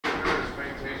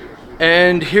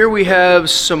And here we have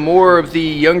some more of the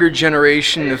younger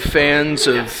generation of fans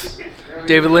of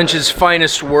David Lynch's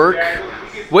finest work,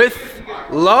 with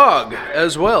Log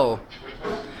as well.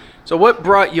 So what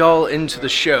brought y'all into the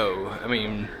show? I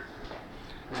mean,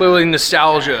 clearly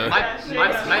nostalgia.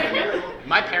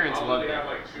 My parents loved it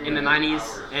in the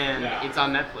 90s, and it's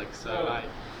on Netflix, so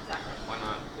why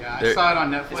not? Yeah, I saw it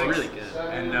on Netflix. It's really good.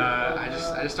 And I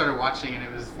just started watching, and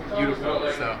it was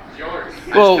beautiful, so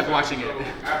I Well, just kept watching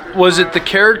it. Was it the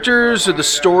characters or the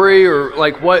story, or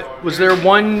like what? Was there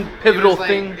one pivotal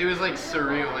thing? It was like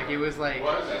surreal. Like it was like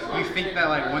you think that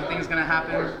like one thing's gonna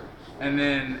happen, and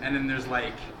then there's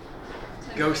like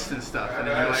ghosts and stuff, and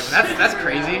then you're like, well, that's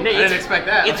crazy. I didn't expect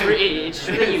that. It's really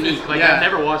unique. Like Yeah. I've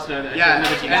never watched another TV show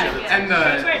that's and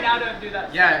Kids right now don't do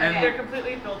that. Yeah, and they're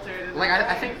completely filtered. like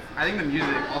I think the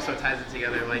music also ties it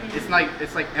together. Like it's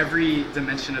like every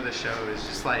dimension of the show is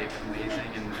just like amazing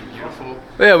and beautiful.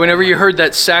 Yeah, whenever you heard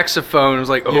that saxophone, it was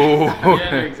like, oh,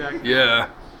 Yeah, exactly. yeah.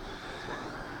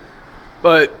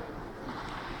 But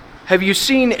have you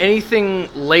seen anything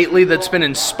lately that's been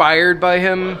inspired by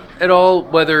him at all,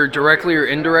 whether directly or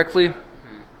indirectly?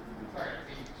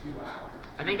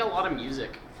 I think a lot of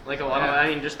music. Like a lot of, I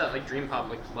mean, just that like dream pop,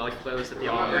 like playlist at the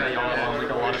album, like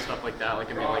a lot of stuff like that. Like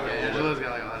I mean, like Angela's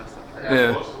got like a lot of stuff.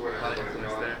 Yeah. A lot of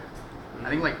influence there. I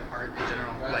think like art in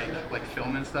general, like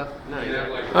film and stuff. No,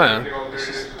 yeah. Oh,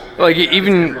 yeah. Like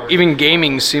even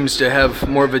gaming seems to have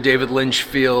more of a David Lynch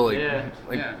feel. Like,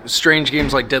 Yeah. strange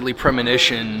games like Deadly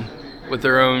Premonition, with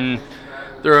their own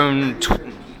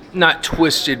not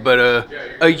twisted, but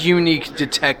a unique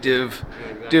detective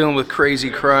dealing with crazy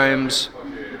crimes.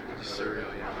 Surreal,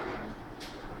 yeah.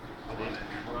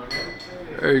 I love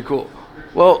it. Very cool.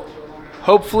 Well,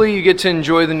 hopefully you get to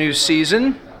enjoy the new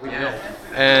season. Yeah.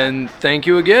 And thank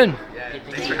you again.